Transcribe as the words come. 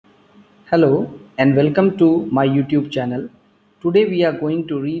Hello and welcome to my YouTube channel. Today we are going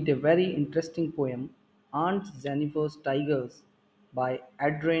to read a very interesting poem, Aunt Jennifer's Tigers by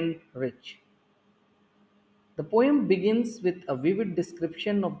Adrienne Rich. The poem begins with a vivid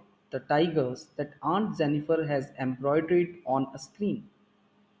description of the tigers that Aunt Jennifer has embroidered on a screen.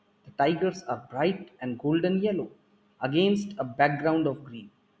 The tigers are bright and golden yellow against a background of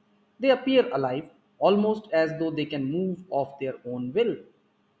green. They appear alive, almost as though they can move of their own will.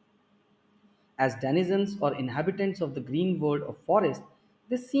 As denizens or inhabitants of the greenwood or forest,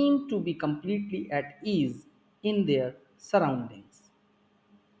 they seem to be completely at ease in their surroundings.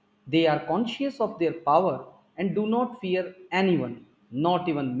 They are conscious of their power and do not fear anyone, not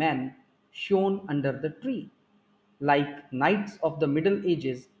even men, shown under the tree. Like knights of the Middle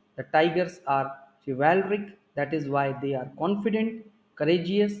Ages, the tigers are chivalric, that is why they are confident,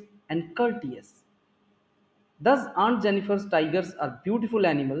 courageous, and courteous. Thus, Aunt Jennifer's tigers are beautiful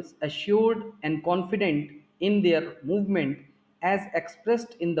animals, assured and confident in their movement as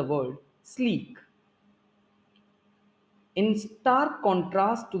expressed in the word sleek. In stark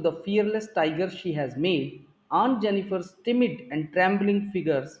contrast to the fearless tiger she has made, Aunt Jennifer's timid and trembling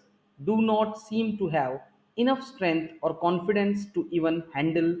figures do not seem to have enough strength or confidence to even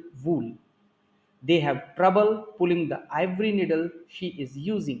handle wool. They have trouble pulling the ivory needle she is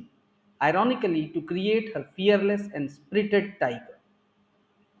using, ironically, to create her fearless and spirited tiger.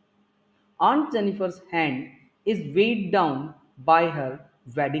 Aunt Jennifer's hand is weighed down by her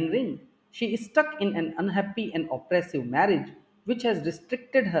wedding ring. She is stuck in an unhappy and oppressive marriage which has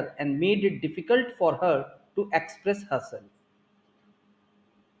restricted her and made it difficult for her to express herself.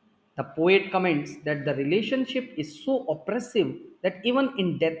 The poet comments that the relationship is so oppressive that even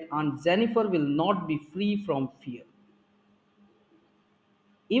in death, Aunt Jennifer will not be free from fear.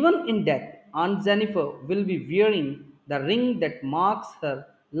 Even in death, Aunt Jennifer will be wearing the ring that marks her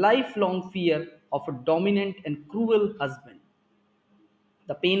lifelong fear of a dominant and cruel husband.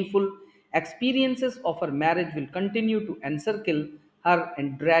 The painful experiences of her marriage will continue to encircle her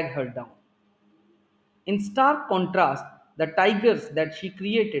and drag her down. In stark contrast, the tigers that she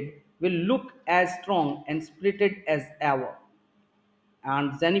created will look as strong and spirited as ever.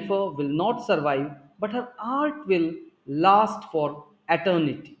 Aunt Jennifer will not survive, but her art will last for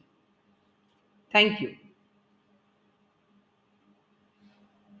eternity. Thank you.